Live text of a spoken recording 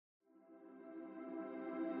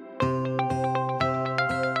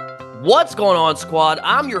What's going on, squad?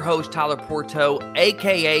 I'm your host, Tyler Porto,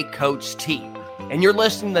 aka Coach T, and you're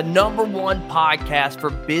listening to the #1 podcast for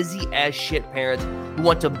busy as shit parents who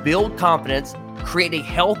want to build confidence, create a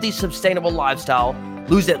healthy, sustainable lifestyle,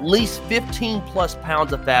 lose at least 15 plus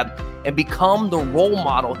pounds of fat, and become the role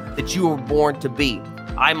model that you were born to be.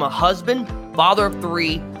 I'm a husband, father of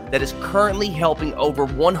 3, that is currently helping over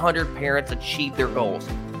 100 parents achieve their goals.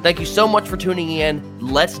 Thank you so much for tuning in.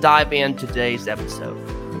 Let's dive into today's episode.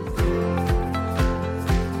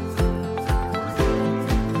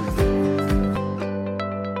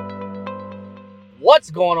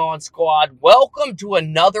 What's going on, squad? Welcome to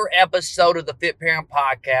another episode of the Fit Parent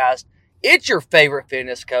Podcast. It's your favorite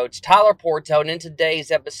fitness coach, Tyler Porto, and in today's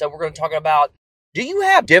episode, we're going to talk about, do you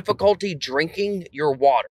have difficulty drinking your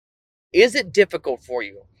water? Is it difficult for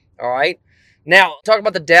you? All right. Now, talking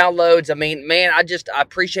about the downloads, I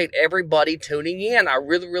appreciate everybody tuning in. I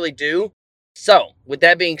really do. So, with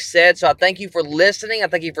that being said, I thank you for listening. I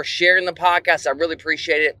thank you for sharing the podcast. I really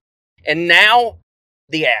appreciate it. And now,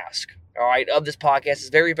 the ask. All right, of this podcast is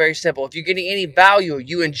very, very simple. If you're getting any value,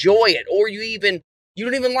 you enjoy it, or you don't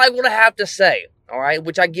even like what I have to say, all right,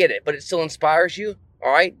 which I get it, but it still inspires you,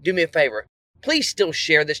 all right, do me a favor. Please still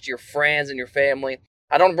share this to your friends and your family.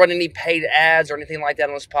 I don't run any paid ads or anything like that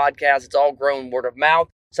on this podcast. It's all grown word of mouth,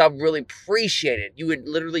 so I really appreciate it. You would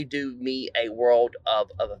literally do me a world of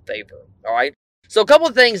a favor, all right? So a couple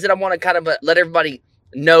of things that I want to kind of let everybody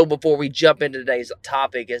know before we jump into today's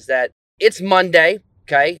topic is that it's Monday,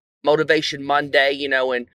 okay? Motivation Monday,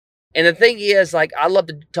 and the thing is, like, I love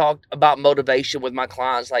to talk about motivation with my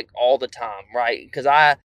clients, like, all the time, right? Because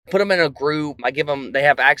I put them in a group. They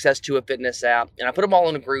have access to a fitness app, and I put them all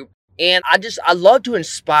in a group, and I love to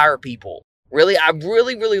inspire people. Really, I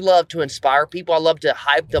really love to inspire people. I love to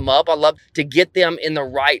hype them up. I love to get them in the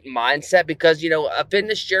right mindset because, a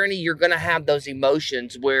fitness journey, you're going to have those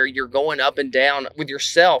emotions where you're going up and down with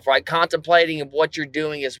yourself, right? Contemplating if what you're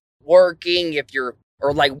doing is working,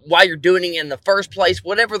 or like why you're doing it in the first place,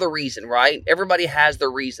 whatever the reason, right? Everybody has their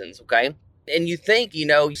reasons, okay? And you think,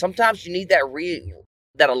 sometimes you need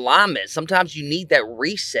that alignment. Sometimes you need that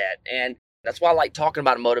reset. And that's why I like talking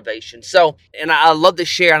about motivation. So, and I love to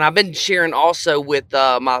share, and I've been sharing also with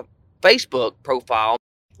my Facebook profile,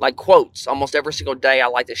 like quotes. Almost every single day, I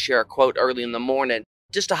like to share a quote early in the morning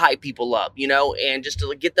just to hype people up, and just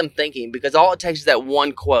to get them thinking, because all it takes is that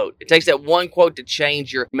one quote. It takes that one quote to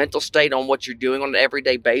change your mental state on what you're doing on an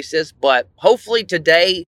everyday basis. But hopefully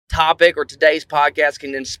today's topic or today's podcast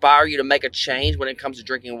can inspire you to make a change when it comes to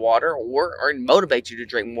drinking water or motivate you to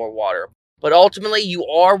drink more water. But ultimately, you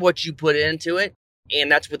are what you put into it,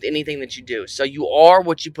 and that's with anything that you do. So you are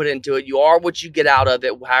what you put into it. You are what you get out of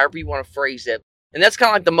it, however you want to phrase it. And that's kind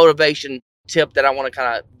of like the motivation tip that I want to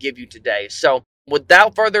kind of give you today. So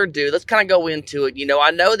without further ado, let's kind of go into it.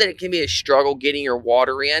 I know that it can be a struggle getting your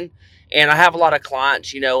water in, and I have a lot of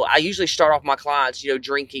clients. I usually start off my clients,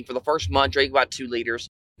 drinking for the first month, drink about 2 liters.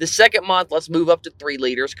 The second month, let's move up to 3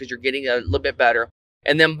 liters because you're getting a little bit better.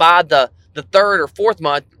 And then by the third or fourth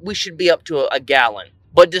month, we should be up to a gallon.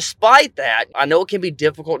 But despite that, I know it can be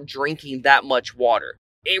difficult drinking that much water.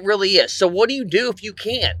 It really is. So what do you do if you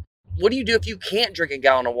can't? What do you do if you can't drink a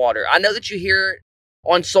gallon of water? I know that you hear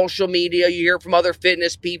on social media, you hear from other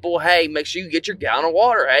fitness people, hey, make sure you get your gallon of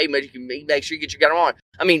water. Hey, make sure you get your gallon of water.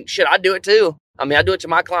 I do it too. I do it to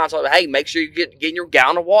my clients. Hey, make sure you get your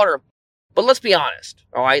gallon of water. But let's be honest,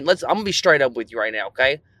 all right? I'm going to be straight up with you right now,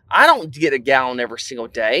 okay? I don't get a gallon every single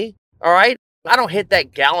day, all right? I don't hit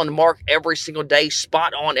that gallon mark every single day,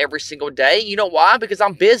 spot on every single day. You know why? Because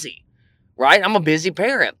I'm busy, right? I'm a busy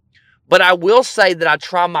parent. But I will say that I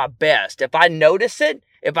try my best. If I notice it,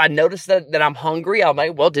 if I notice that I'm hungry, I'm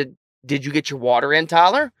like, well, did you get your water in,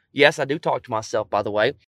 Tyler? Yes, I do talk to myself, by the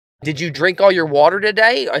way. Did you drink all your water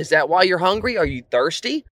today? Is that why you're hungry? Are you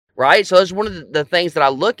thirsty? Right? So that's one of the things that I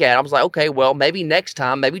look at. I was like, okay, well, maybe next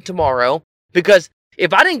time, maybe tomorrow. Because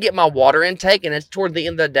if I didn't get my water intake and it's toward the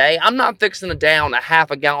end of the day, I'm not fixing to down a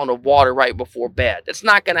half a gallon of water right before bed. It's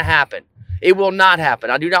not going to happen. It will not happen.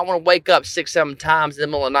 I do not want to wake up 6-7 times in the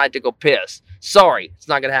middle of the night to go piss. Sorry, it's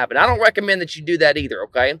not going to happen. I don't recommend that you do that either,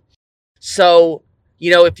 okay? So,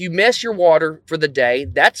 if you miss your water for the day,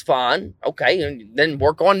 that's fine, okay? And then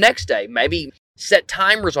work on next day. Maybe set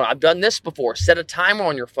timers on. I've done this before. Set a timer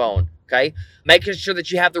on your phone, okay? Making sure that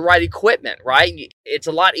you have the right equipment, right? It's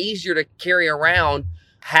a lot easier to carry around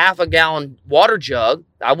half a gallon water jug.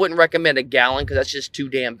 I wouldn't recommend a gallon because that's just too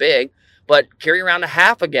damn big. But carry around a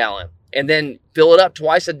half a gallon. And then fill it up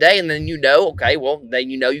twice a day, and then okay, well, then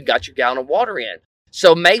you got your gallon of water in.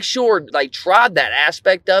 So make sure, like, try that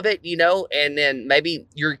aspect of it, and then maybe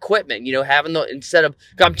your equipment, having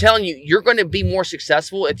I'm telling you, you're going to be more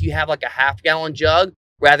successful if you have like a half-gallon jug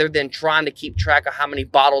rather than trying to keep track of how many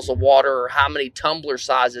bottles of water or how many tumbler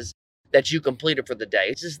sizes that you completed for the day.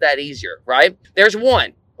 It's just that easier, right? There's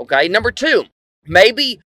one, okay? Number two,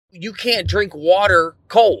 maybe you can't drink water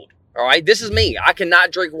cold, all right? This is me. I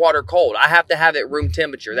cannot drink water cold. I have to have it room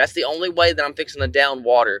temperature. That's the only way that I'm fixing to down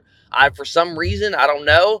water. For some reason, I don't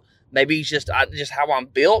know, maybe it's just how I'm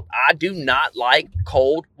built. I do not like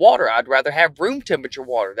cold water. I'd rather have room temperature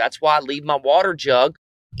water. That's why I leave my water jug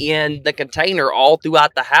in the container all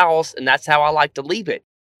throughout the house, and that's how I like to leave it.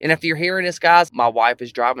 And if you're hearing this, guys, my wife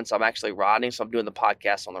is driving, so I'm actually riding, so I'm doing the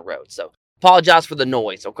podcast on the road. So apologize for the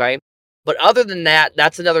noise, okay? But other than that,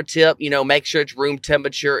 that's another tip, make sure it's room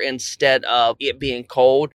temperature instead of it being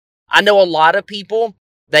cold. I know a lot of people,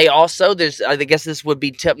 I guess this would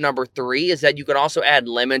be tip number 3, is that you can also add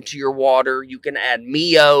lemon to your water. You can add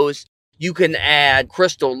Mios. You can add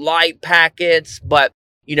Crystal Light packets. But,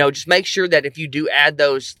 just make sure that if you do add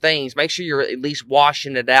those things, make sure you're at least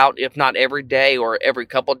washing it out, if not every day or every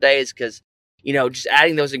couple of days, because, just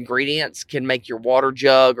adding those ingredients can make your water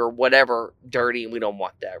jug or whatever dirty, and we don't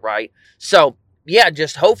want that, right? So, yeah,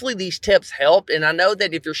 just hopefully these tips helped. And I know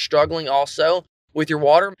that if you're struggling also with your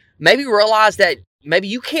water, maybe realize that maybe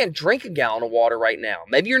you can't drink a gallon of water right now.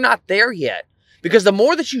 Maybe you're not there yet. Because the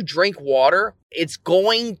more that you drink water,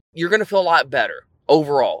 you're going to feel a lot better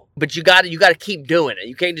overall. But you got to keep doing it.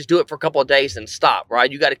 You can't just do it for a couple of days and stop,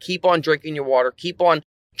 right? You got to keep on drinking your water, keep on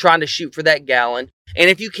trying to shoot for that gallon. And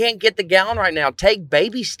if you can't get the gallon right now, take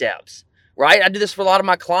baby steps, right? I do this for a lot of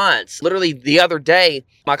my clients. Literally the other day,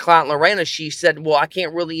 my client Lorena, she said, well, I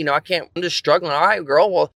can't really, I'm just struggling. All right, girl,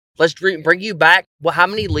 well, let's bring you back. Well, how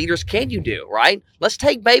many liters can you do, right? Let's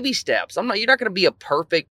take baby steps. You're not going to be a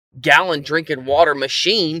perfect gallon drinking water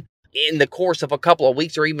machine in the course of a couple of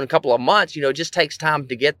weeks or even a couple of months. It just takes time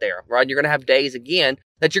to get there, right? You're going to have days again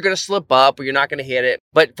that you're going to slip up or you're not going to hit it.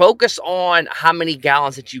 But focus on how many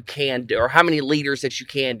gallons that you can do or how many liters that you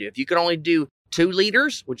can do. If you can only do 2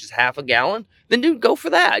 liters, which is half a gallon, then go for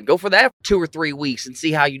that. Go for that for 2 or 3 weeks and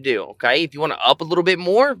see how you do, okay? If you want to up a little bit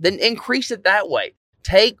more, then increase it that way.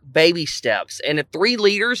 Take baby steps. And if 3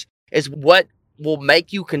 liters is what will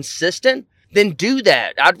make you consistent, then do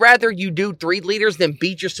that. I'd rather you do 3 liters than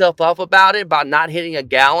beat yourself up about it by not hitting a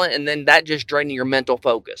gallon and then that just draining your mental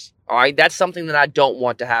focus. All right. That's something that I don't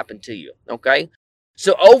want to happen to you. Okay.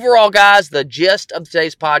 So overall, guys, the gist of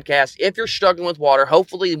today's podcast, if you're struggling with water,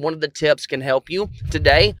 hopefully one of the tips can help you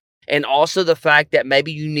today. And also the fact that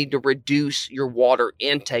maybe you need to reduce your water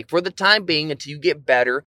intake for the time being until you get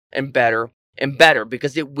better and better and better,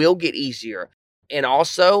 because it will get easier. And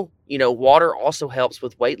also, water also helps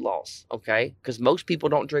with weight loss, okay? Because most people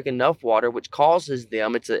don't drink enough water, which causes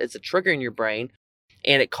them, it's a trigger in your brain,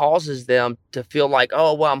 and it causes them to feel like,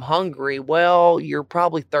 oh, well, I'm hungry. Well, you're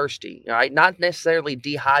probably thirsty, all right? Not necessarily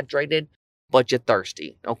dehydrated, but you're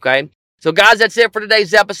thirsty, okay? So, guys, that's it for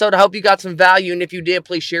today's episode. I hope you got some value, and if you did,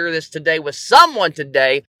 please share this today with someone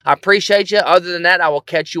today. I appreciate you. Other than that, I will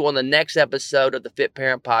catch you on the next episode of the Fit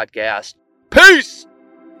Parent Podcast. Peace!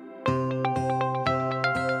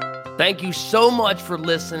 Thank you so much for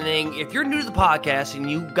listening. If you're new to the podcast and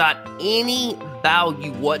you got any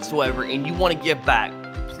value whatsoever and you want to give back,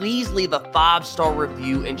 please leave a 5-star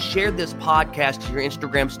review and share this podcast to your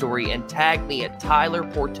Instagram story and tag me at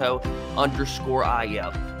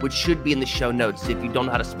TylerPorto_IF, which should be in the show notes if you don't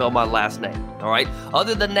know how to spell my last name. All right.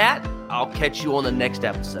 Other than that, I'll catch you on the next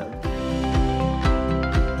episode.